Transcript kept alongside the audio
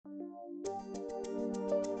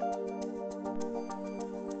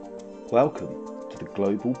Welcome to the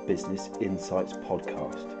Global Business Insights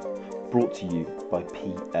podcast, brought to you by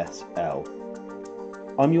PSL.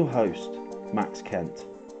 I'm your host, Max Kent,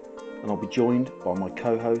 and I'll be joined by my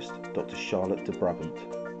co-host, Dr. Charlotte de Brabant.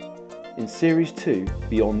 In Series 2,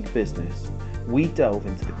 Beyond Business, we delve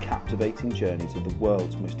into the captivating journeys of the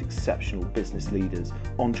world's most exceptional business leaders,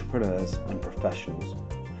 entrepreneurs, and professionals.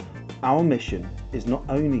 Our mission is not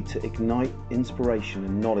only to ignite inspiration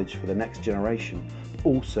and knowledge for the next generation, but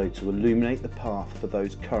also to illuminate the path for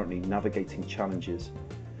those currently navigating challenges.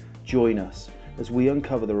 Join us as we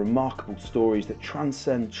uncover the remarkable stories that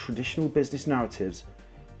transcend traditional business narratives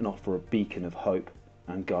and offer a beacon of hope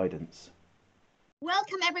and guidance.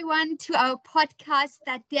 Welcome everyone to our podcast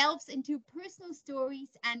that delves into personal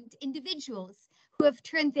stories and individuals who have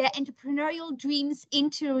turned their entrepreneurial dreams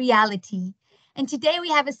into reality. And today we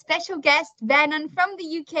have a special guest, Vernon from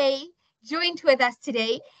the UK, joined with us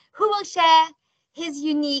today, who will share his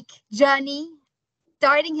unique journey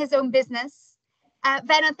starting his own business.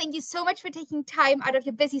 Vernon, thank you so much for taking time out of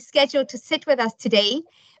your busy schedule to sit with us today.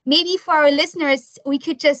 Maybe for our listeners, we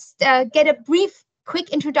could just get a brief,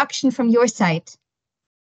 quick introduction from your side.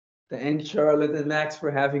 Thanks, Charlotte and Max, for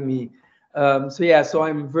having me. So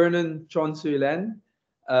I'm Vernon Tjon-Soie-Len.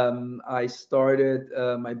 I started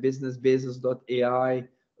my business, Bezos.ai,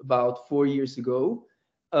 about 4 years ago.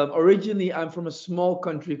 Originally, I'm from a small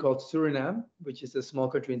country called Surinam, which is a small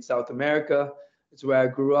country in South America. It's where I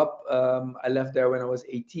grew up. I left there when I was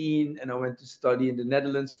 18, and I went to study in the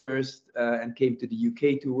Netherlands first and came to the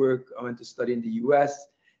UK to work. I went to study in the US,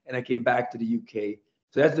 and I came back to the UK.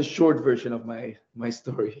 So that's the short version of my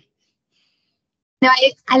story. No,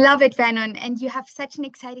 I love it, Vernon, and you have such an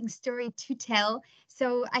exciting story to tell.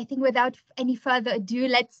 So I think without any further ado,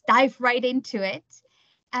 let's dive right into it.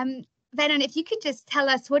 Vernon, if you could just tell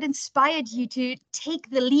us what inspired you to take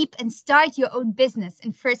the leap and start your own business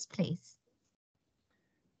in first place.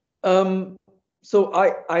 So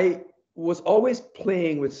I was always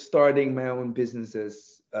playing with starting my own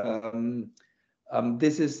businesses.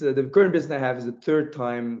 This is the current business I have is the third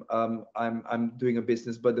time I'm doing a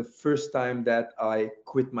business, but the first time that I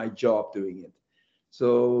quit my job doing it.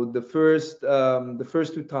 So the first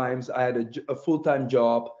two times I had a full-time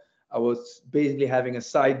job. I was basically having a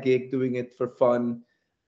side gig, doing it for fun,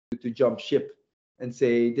 to jump ship and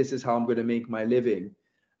say, this is how I'm going to make my living.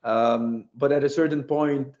 But at a certain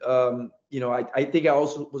point, I think I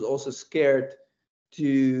was also scared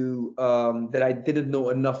to that I didn't know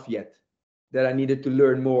enough yet, that I needed to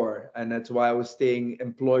learn more. And that's why I was staying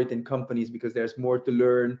employed in companies, because there's more to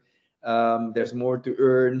learn, there's more to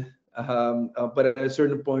earn. But at a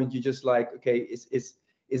certain point, you just like, okay, is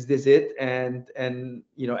this it? And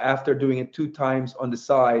after doing it 2 times on the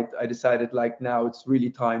side, I decided like now it's really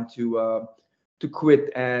time to quit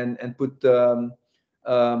and put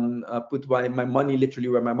my money literally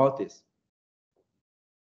where my mouth is.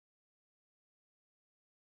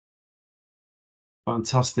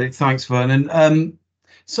 Fantastic. Thanks, Vernon.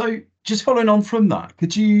 So just following on from that,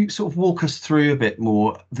 could you sort of walk us through a bit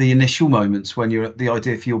more the initial moments when the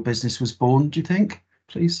idea for your business was born, do you think,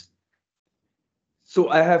 please? So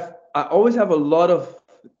I always have a lot of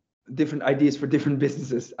different ideas for different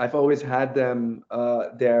businesses. I've always had them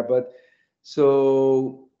there, but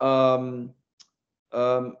so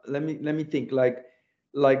let me think. Like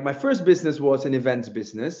my first business was an events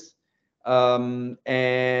business. And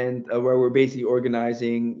where we're basically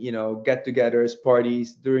organizing, get-togethers,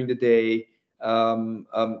 parties during the day.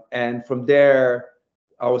 And from there,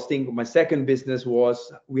 I was thinking my second business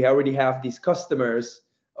was, we already have these customers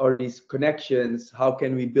or these connections. How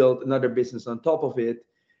can we build another business on top of it?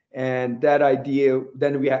 And that idea,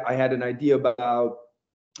 then I had an idea about,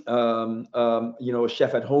 a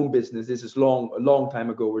chef-at-home business. This is a long time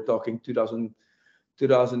ago. We're talking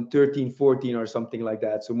 2013, 14 or something like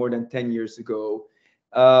that. So more than 10 years ago.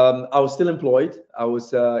 I was still employed. I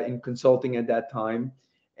was in consulting at that time.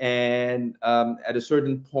 And at a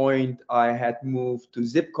certain point, I had moved to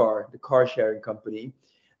Zipcar, the car sharing company.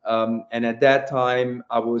 And at that time,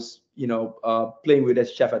 I was, playing with that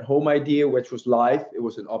chef at home idea, which was live. It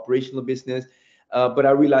was an operational business, but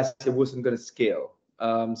I realized it wasn't going to scale.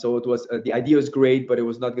 So it was the idea was great, but it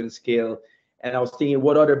was not going to scale. And I was thinking,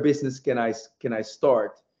 what other business can I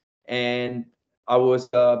start? And I was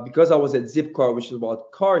because I was at Zipcar, which is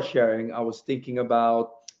about car sharing. I was thinking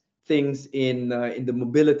about things in the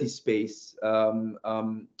mobility space.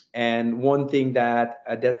 And one thing that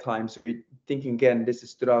at that time, so thinking again, this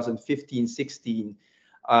is 2015, 16.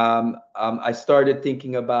 I started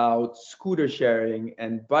thinking about scooter sharing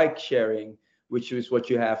and bike sharing, which is what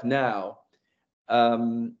you have now.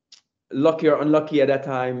 Lucky or unlucky, at that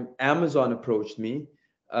time, Amazon approached me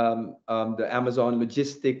the Amazon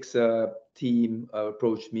logistics team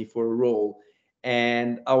approached me for a role,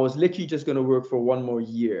 and I was literally just going to work for one more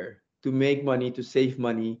year to make money, to save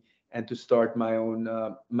money, and to start my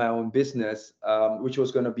own business, which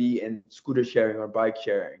was going to be in scooter sharing or bike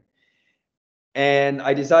sharing. And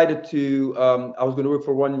I decided to I was going to work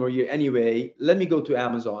for one more year anyway. Let me go to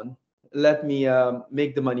Amazon. Let me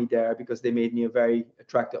make the money there, because they made me a very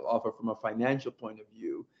attractive offer from a financial point of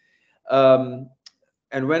view. Um,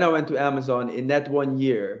 and when I went to Amazon in that one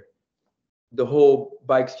year, the whole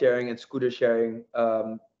bike sharing and scooter sharing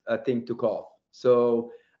thing took off.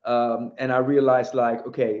 So, and I realized, like,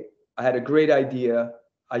 okay, I had a great idea.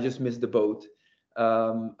 I just missed the boat.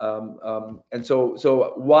 And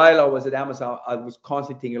so while I was at Amazon, I was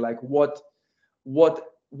constantly thinking, like, what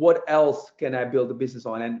else can I build a business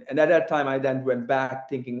on? And at that time, I then went back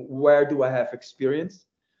thinking, where do I have experience?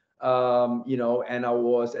 And I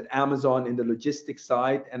was at Amazon in the logistics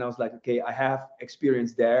side, and I was like, okay, I have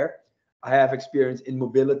experience there. I have experience in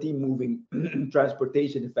mobility, moving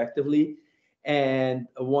transportation effectively. And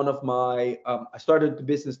one of my, I started the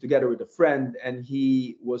business together with a friend, and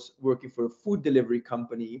he was working for a food delivery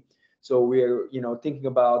company. So we're,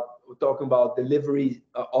 talking about delivery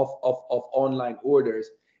of online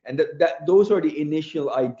orders. And those are the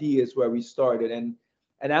initial ideas where we started. And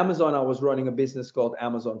at Amazon, I was running a business called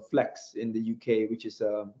Amazon Flex in the UK, which is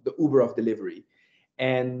the Uber of delivery.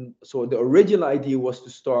 And so the original idea was to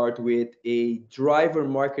start with a driver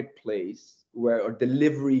marketplace, or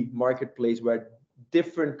delivery marketplace, where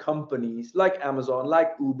different companies like Amazon,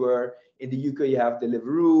 like Uber, in the UK you have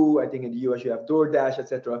Deliveroo, I think in the US you have DoorDash,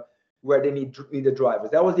 etc., where they need the drivers.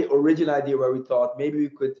 That was the original idea, where we thought maybe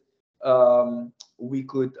we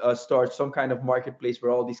could start some kind of marketplace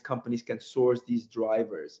where all these companies can source these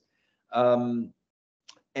drivers. And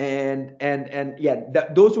yeah,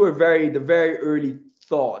 those were the very early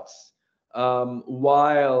thoughts,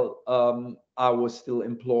 while I was still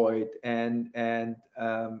employed. And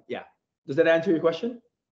yeah, does that answer your question?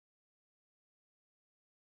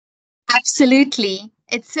 Absolutely.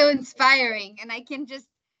 It's so inspiring, and I can just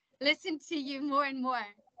listen to you more and more.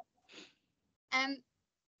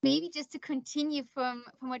 Maybe just to continue from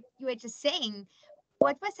what you were just saying,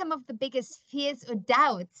 what were some of the biggest fears or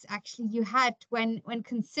doubts actually you had when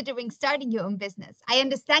considering starting your own business? I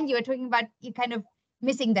understand you were talking about you kind of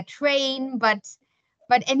missing the train, but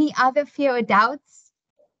any other fear or doubts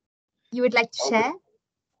you would like to share?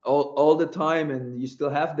 All the time, and you still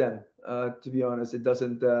have them. To be honest, it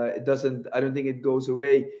doesn't. I don't think it goes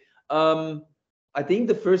away. I think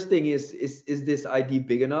the first thing is this idea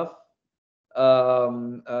big enough?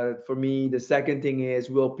 For me, the second thing is,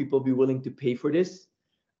 will people be willing to pay for this?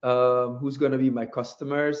 Who's going to be my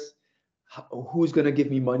customers? Who's going to give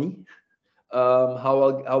me money?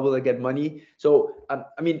 How will I get money? So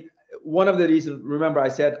I mean, one of the reasons, remember I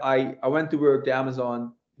said I went to work to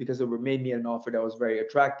Amazon because it made me an offer that was very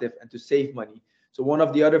attractive and to save money. So one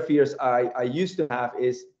of the other fears I used to have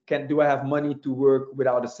is, do I have money to work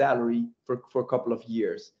without a salary for a couple of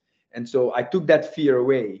years? And so I took that fear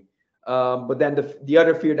away. But then the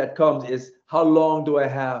other fear that comes is, how long do I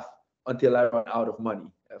have until I run out of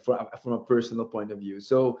money, from a personal point of view?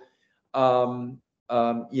 So it's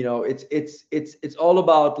all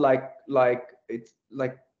about, it's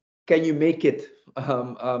like, can you make it?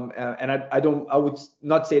 And I would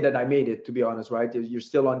not say that I made it, to be honest, right? You're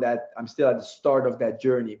still on that. I'm still at the start of that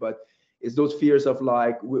journey, but it's those fears of,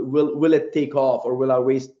 like, will it take off, or will I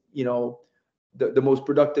waste the most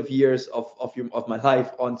productive years of my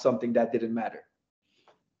life on something that didn't matter?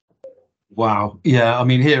 Wow. Yeah. I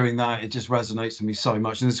mean, hearing that, it just resonates with me so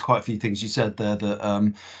much. And there's quite a few things you said there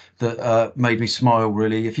that made me smile,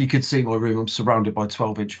 really. If you could see my room, I'm surrounded by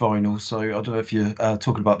 12-inch vinyl. So I don't know if you're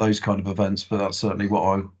talking about those kind of events, but that's certainly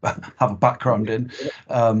what I have a background in.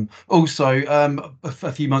 Also,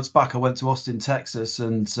 a few months back, I went to Austin, Texas,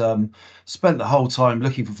 and spent the whole time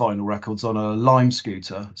looking for vinyl records on a Lime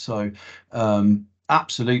scooter. So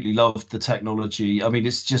absolutely loved the technology. I mean,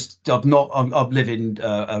 it's just, I live in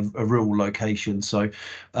a rural location, so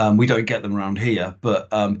we don't get them around here, but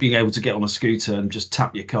being able to get on a scooter and just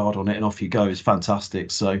tap your card on it and off you go is fantastic.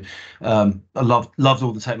 So I loved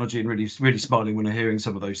all the technology, and really smiling when I'm hearing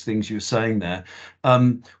some of those things you were saying there.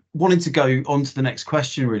 Wanting to go on to the next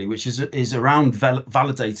question, really, which is around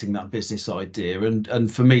validating that business idea. And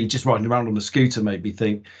for me, just riding around on a scooter made me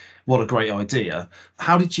think, what a great idea.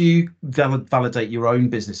 How did you validate your own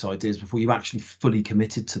business ideas before you actually fully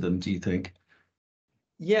committed to them, do you think?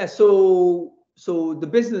 Yeah, so the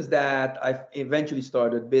business that I've eventually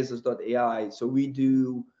started, business.ai, so we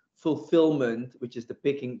do fulfillment, which is the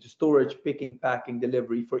storage, picking, packing,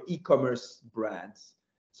 delivery for e-commerce brands.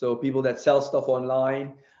 So people that sell stuff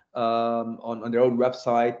online on their own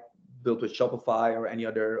website, built with Shopify or any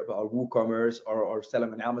other or WooCommerce or sell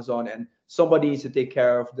them on Amazon, and somebody needs to take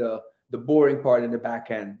care of the boring part in the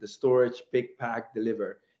back end, the storage, pick, pack,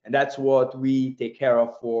 deliver, and that's what we take care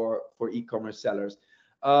of for e-commerce sellers.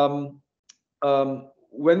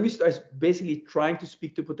 When we start basically trying to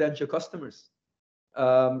speak to potential customers,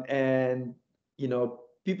 and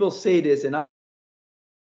people say this, and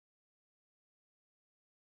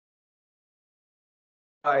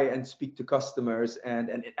and speak to customers,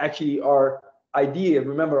 and actually our idea,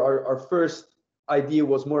 remember our first idea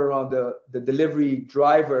was more around the delivery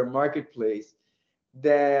driver marketplace.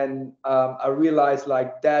 Then I realized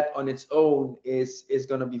like that on its own is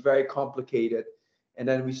going to be very complicated, and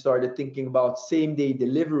then we started thinking about same day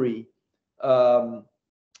delivery, and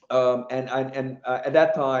at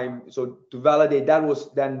that time, so to validate that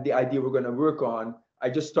was then the idea we're going to work on,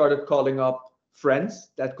 I just started calling up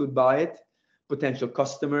friends that could buy it, potential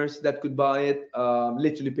customers that could buy it,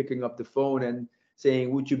 literally picking up the phone and saying,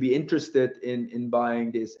 would you be interested in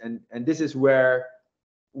buying this? And this is where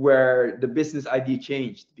the business idea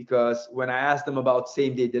changed, because when I asked them about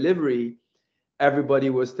same day delivery, everybody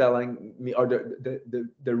was telling me, or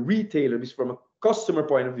the retailers, from a customer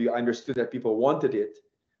point of view, I understood that people wanted it.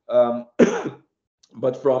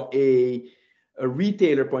 But from a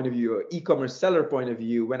retailer point of view, or e-commerce seller point of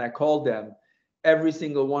view, when I called them, every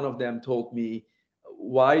single one of them told me,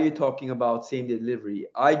 why are you talking about same day delivery?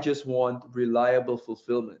 I just want reliable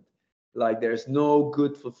fulfillment. Like there's no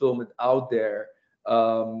good fulfillment out there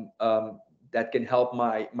that can help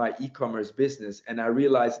my e-commerce business. And I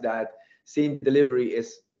realized that same delivery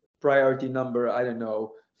is priority number, I don't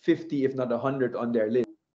know, 50 if not 100 on their list.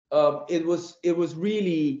 It was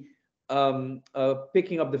really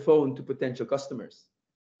picking up the phone to potential customers.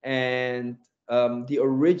 And the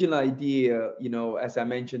original idea, as I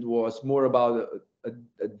mentioned, was more about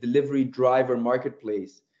a delivery driver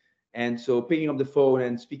marketplace. And so picking up the phone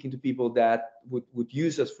and speaking to people that would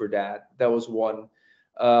use us for that was one.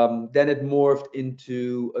 Then it morphed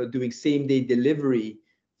into doing same day delivery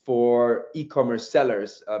for e-commerce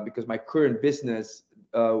sellers, because my current business,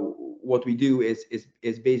 what we do is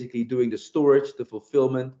basically doing the storage, the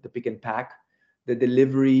fulfillment, the pick and pack, the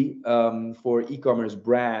delivery for e-commerce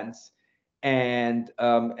brands, and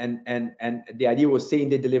the idea was same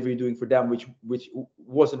day delivery doing for them, which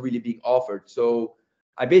wasn't really being offered. So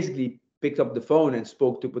I basically picked up the phone and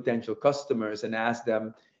spoke to potential customers and asked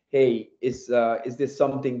them, hey, is this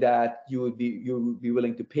something that you would be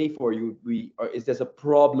willing to pay for? Or is this a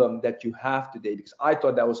problem that you have today? Because I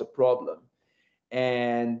thought that was a problem.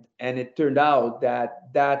 And it turned out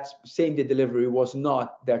that same day delivery was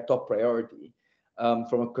not their top priority.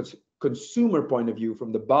 From a consumer point of view,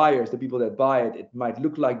 from the buyers, the people that buy it, it might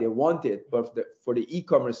look like they want it, but for the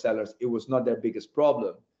e-commerce sellers, it was not their biggest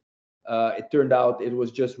problem. It turned out it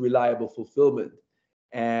was just reliable fulfillment,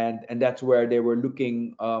 and that's where they were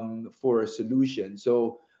looking for a solution.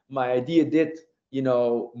 So my idea did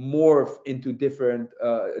morph into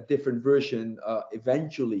a different version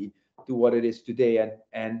eventually to what it is today,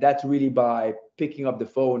 and that's really by picking up the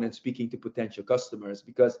phone and speaking to potential customers.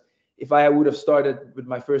 Because if I would have started with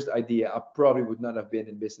my first idea, I probably would not have been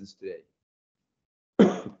in business today.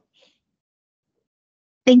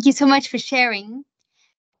 Thank you so much for sharing.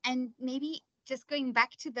 And maybe just going back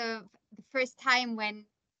to the first time when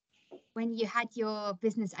you had your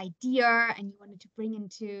business idea and you wanted to bring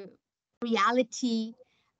into reality,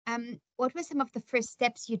 what were some of the first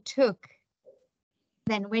steps you took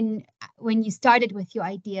then when you started with your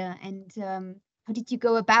idea, and how did you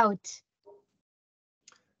go about?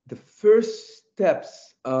 The first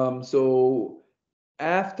steps, so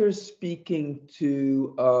after speaking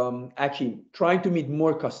to actually trying to meet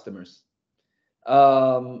more customers,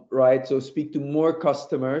 right? So speak to more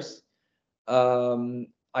customers.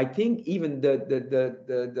 I think even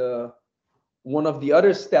the one of the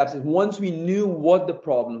other steps is, once we knew what the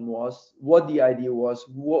problem was, what the idea was,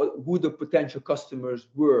 who the potential customers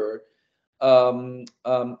were,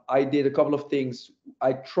 I did a couple of things.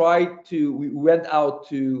 We went out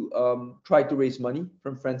to try to raise money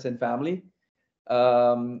from friends and family,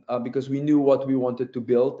 because we knew what we wanted to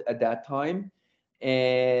build at that time.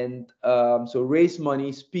 And so raise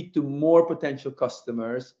money, speak to more potential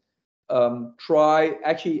customers. I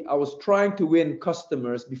was trying to win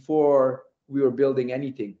customers before we were building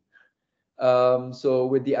anything. So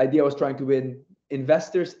with the idea, I was trying to win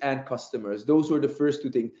investors and customers. Those were the first two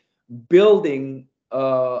things. Building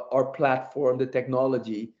our platform, the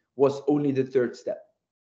technology, was only the third step.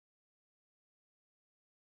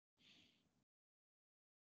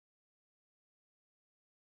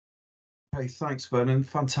 Okay, thanks, Vernon.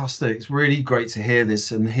 Fantastic. It's really great to hear this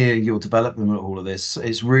and hear your development of all of this.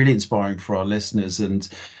 It's really inspiring for our listeners, and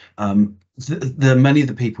many of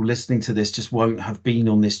the people listening to this just won't have been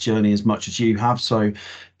on this journey as much as you have. So,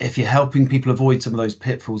 if you're helping people avoid some of those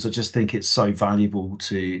pitfalls, I just think it's so valuable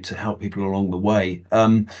to help people along the way.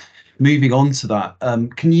 Moving on to that,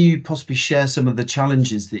 can you possibly share some of the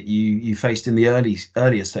challenges that you faced in the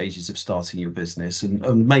earlier stages of starting your business,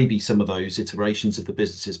 and maybe some of those iterations of the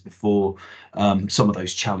businesses before, some of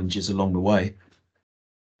those challenges along the way?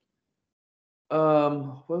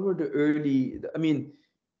 What were the early? I mean,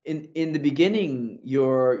 in the beginning,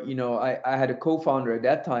 I had a co-founder at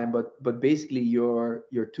that time, but basically you're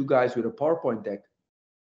two guys with a PowerPoint deck.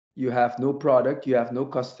 You have no product, you have no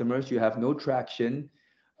customers, you have no traction.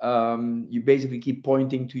 You basically keep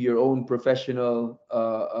pointing to your own professional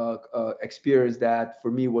experience that for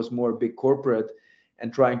me was more big corporate,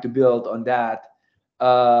 and trying to build on that.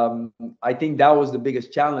 I think that was the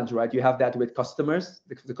biggest challenge, right? You have that with customers.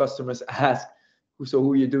 The customers ask, so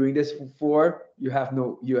who are you doing this for? You have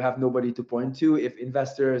nobody to point to. If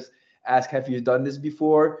investors ask, have you done this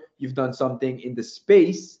before? You've done something in the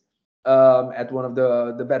space, at one of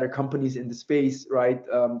the better companies in the space, right?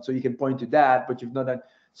 So you can point to that, but you've not done.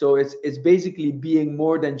 So it's basically being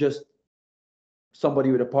more than just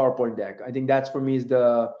somebody with a PowerPoint deck. I think that's for me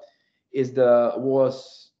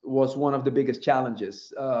was one of the biggest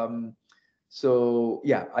challenges. So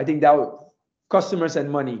yeah, I think that customers and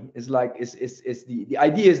money is the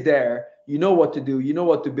idea is there. You know what to do, you know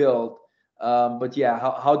what to build, but yeah,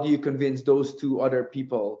 how do you convince those two other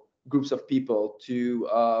groups of people to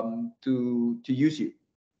use you?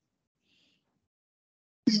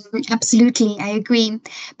 Absolutely, I agree.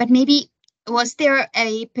 But maybe, was there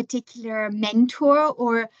a particular mentor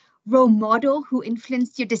or role model who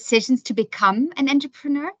influenced your decisions to become an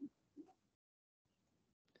entrepreneur?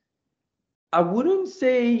 I wouldn't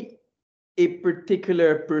say a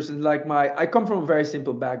particular person. I come from a very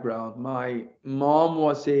simple background. My mom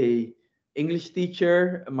was a English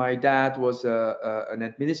teacher. My dad was an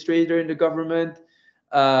administrator in the government.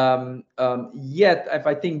 Yet, if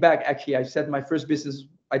I think back, actually, I said my first business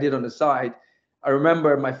I did on the side. I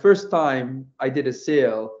remember my first time I did a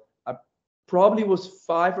sale. I probably was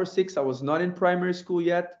 5 or 6. I was not in primary school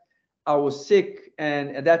yet. I was sick,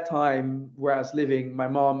 and at that time where I was living, my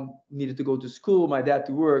mom needed to go to school, my dad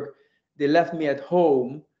to work. They left me at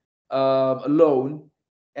home alone,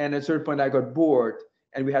 and at a certain point I got bored,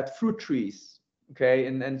 and we had fruit trees. Okay,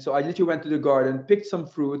 and so I literally went to the garden, picked some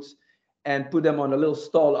fruits, and put them on a little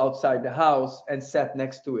stall outside the house and sat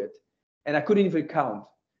next to it. And I couldn't even count.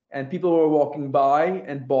 And people were walking by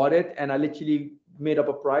and bought it, and I literally made up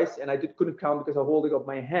a price, and I couldn't count because I'm holding up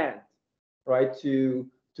my hand, right, to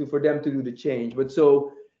for them to do the change. But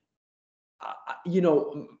so,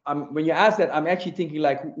 when you ask that, I'm actually thinking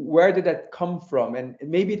like, where did that come from? And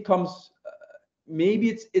maybe it comes,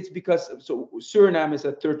 maybe it's because Surinam is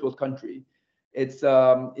a third world country. It's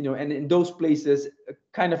and in those places,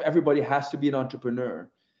 kind of everybody has to be an entrepreneur,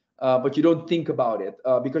 but you don't think about it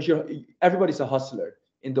because everybody's a hustler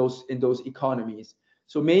in those economies.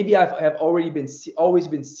 So maybe I have always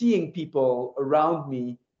been seeing people around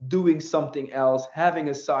me doing something else, having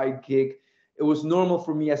a side gig. It was normal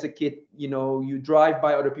for me as a kid. You drive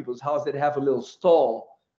by other people's house that have a little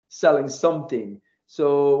stall selling something.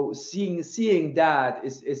 So seeing that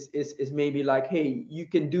is maybe like, hey, you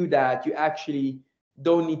can do that. You actually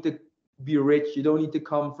don't need to be rich. You don't need to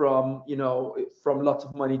come from from lots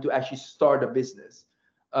of money to actually start a business.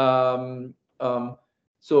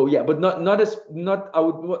 So yeah, but not I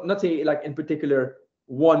would not say like in particular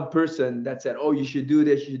one person that said, oh, you should do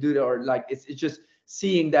this, you should do that, or like it's just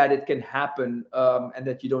seeing that it can happen, and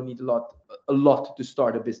that you don't need a lot to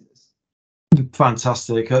start a business.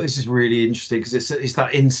 Fantastic. This is really interesting because it's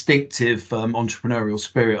that instinctive entrepreneurial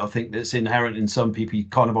spirit, I think, that's inherent in some people. You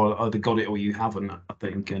kind of either got it or you haven't, I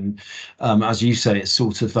think. And as you say, it's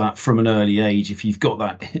sort of that from an early age. If you've got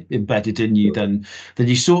that embedded in you, then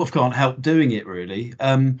you sort of can't help doing it, really.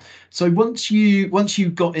 So once you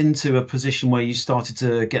got into a position where you started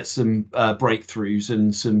to get some breakthroughs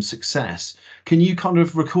and some success, can you kind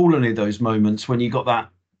of recall any of those moments when you got that,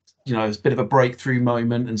 it's a bit of a breakthrough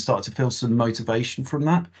moment and start to feel some motivation from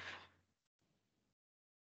that?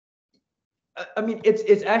 I mean,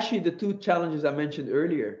 it's actually the two challenges I mentioned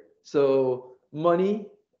earlier. So money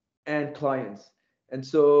and clients. And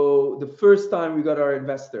so the first time we got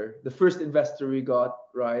the first investor we got,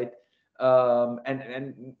 right?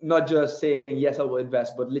 And not just saying, yes, I will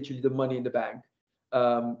invest, but literally the money in the bank.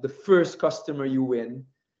 The first customer you win,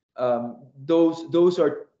 those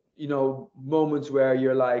are moments where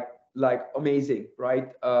you're like amazing,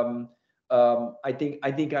 right? I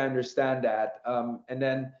understand that.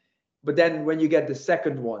 But then when you get the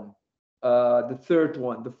second one, the third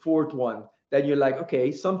one, the fourth one, then you're like,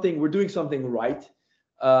 okay, we're doing something right.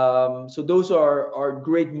 So those are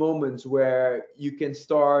great moments where you can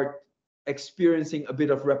start experiencing a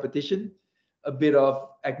bit of repetition, a bit of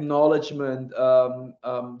acknowledgement,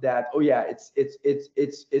 that, oh yeah,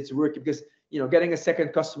 it's working, because getting a second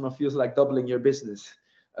customer feels like doubling your business.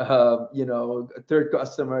 A third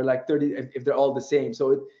customer, like 30, if they're all the same.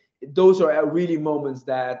 So those are really moments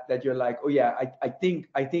that you're like, oh yeah, I think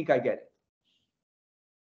I get it.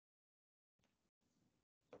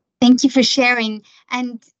 Thank you for sharing.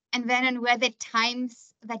 And Vernon, were there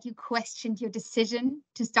times that you questioned your decision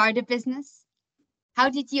to start a business? How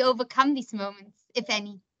did you overcome these moments, if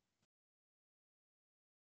any?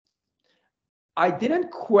 I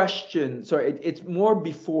didn't question. Sorry, it's more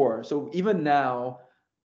before. So even now,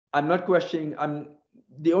 I'm not questioning.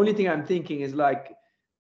 The only thing I'm thinking is like,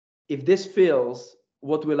 if this fails,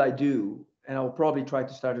 what will I do? And I'll probably try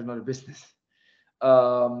to start another business.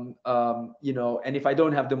 And if I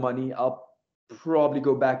don't have the money, I'll probably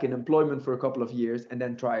go back in employment for a couple of years and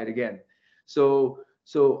then try it again. So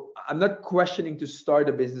I'm not questioning to start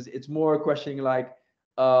a business. It's more questioning like,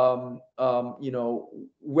 when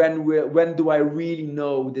do I really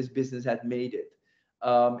know this business had made it?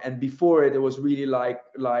 And before it was really like,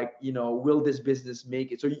 will this business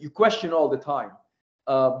make it? So you question all the time.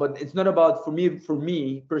 But it's not about, for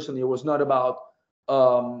me personally, it was not about,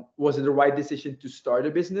 was it the right decision to start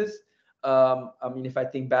a business? If I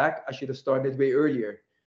think back, I should have started way earlier,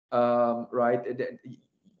 right?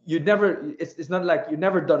 It's not like you're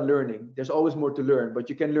never done learning. There's always more to learn, but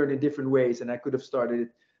you can learn in different ways. And I could have started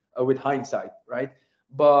with hindsight, right?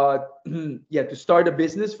 But yeah, to start a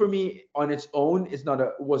business for me on its own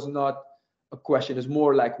was not a question. It's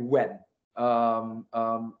more like when, and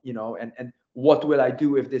what will I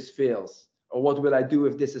do if this fails, or what will I do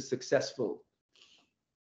if this is successful?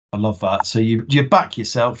 I love that. So you back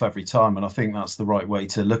yourself every time, and I think that's the right way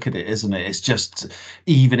to look at it, isn't it? It's just,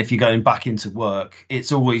 even if you're going back into work,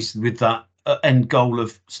 it's always with that end goal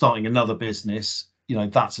of starting another business.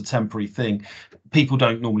 That's a temporary thing. People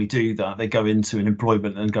don't normally do that. They go into an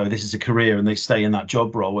employment and go, this is a career, and they stay in that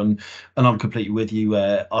job role. And I'm completely with you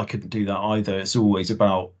where I couldn't do that either. It's always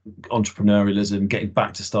about entrepreneurialism, getting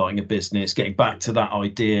back to starting a business, getting back to that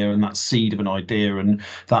idea and that seed of an idea and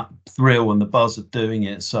that thrill and the buzz of doing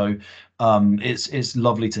it. So it's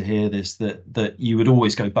lovely to hear this, that you would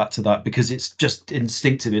always go back to that, because it's just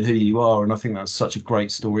instinctive in who you are. And I think that's such a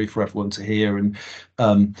great story for everyone to hear. And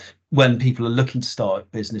when people are looking to start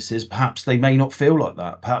businesses, perhaps they may not feel like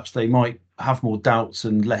that. Perhaps they might have more doubts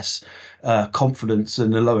and less confidence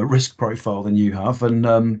and a lower risk profile than you have. And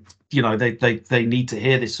they need to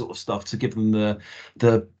hear this sort of stuff to give them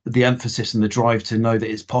the emphasis and the drive to know that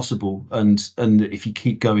it's possible. And if you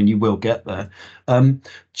keep going, you will get there.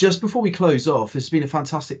 Just before we close off, it's been a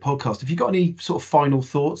fantastic podcast. Have you got any sort of final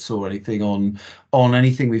thoughts or anything on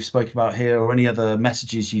anything we've spoken about here, or any other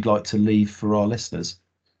messages you'd like to leave for our listeners?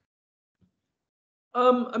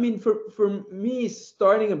 For me,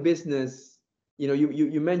 starting a business,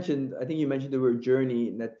 you mentioned, I think you mentioned the word journey,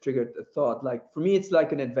 and that triggered a thought. Like, for me, it's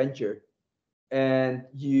like an adventure, and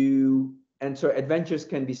so adventures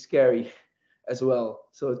can be scary as well.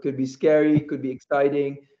 So it could be scary, it could be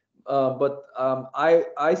exciting, but I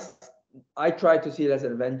try to see it as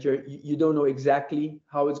an adventure. You don't know exactly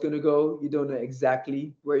how it's going to go. You don't know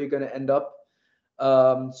exactly where you're going to end up.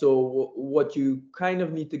 So what you kind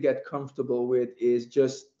of need to get comfortable with is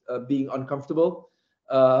just being uncomfortable,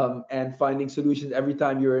 and finding solutions every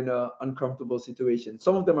time you're in an uncomfortable situation.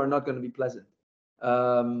 Some of them are not going to be pleasant.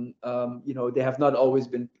 They have not always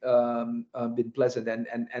been pleasant,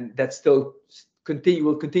 and that still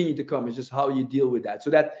will continue to come. It's just how you deal with that.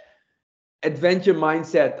 So that adventure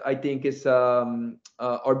mindset, I think, is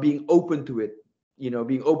or being open to it.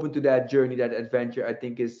 Being open to that journey, that adventure, I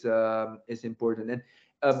think is important. And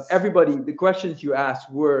everybody, the questions you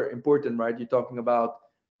asked were important, right? You're talking about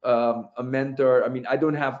a mentor. I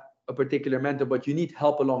don't have a particular mentor, but you need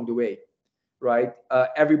help along the way, right?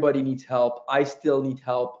 Everybody needs help. I still need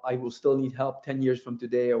help. I will still need help 10 years from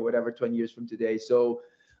today, or whatever, 20 years from today. So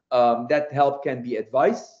that help can be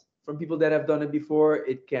advice from people that have done it before.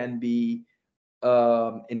 It can be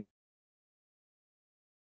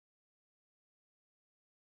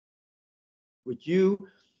with you.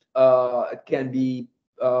 It can be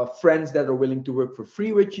friends that are willing to work for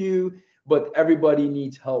free with you, but everybody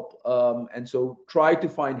needs help. And so try to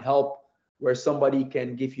find help where somebody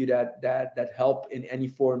can give you that help in any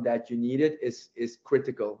form that you need it is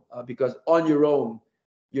critical, because on your own,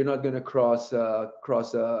 you're not going to cross a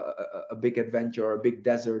big adventure or a big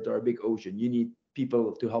desert or a big ocean. You need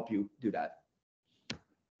people to help you do that.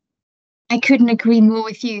 I couldn't agree more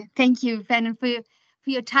with you. Thank you, Vernon, for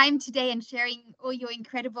your time today and sharing all your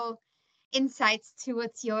incredible insights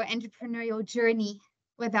towards your entrepreneurial journey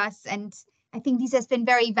with us. And I think these has been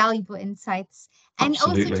very valuable insights. And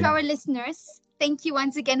Absolutely. also to our listeners, thank you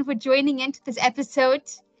once again for joining into this episode.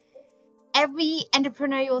 Every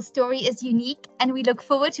entrepreneurial story is unique, and we look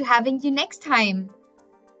forward to having you next time.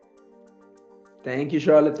 Thank you,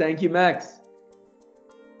 Charlotte. Thank you, Max.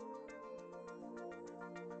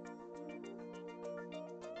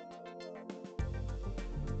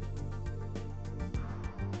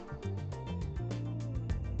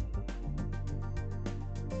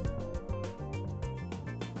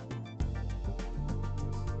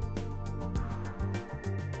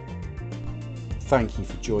 Thank you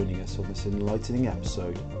for joining us on this enlightening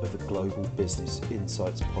episode of the Global Business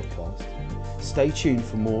Insights podcast. Stay tuned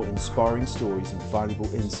for more inspiring stories and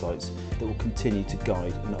valuable insights that will continue to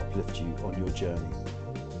guide and uplift you on your journey.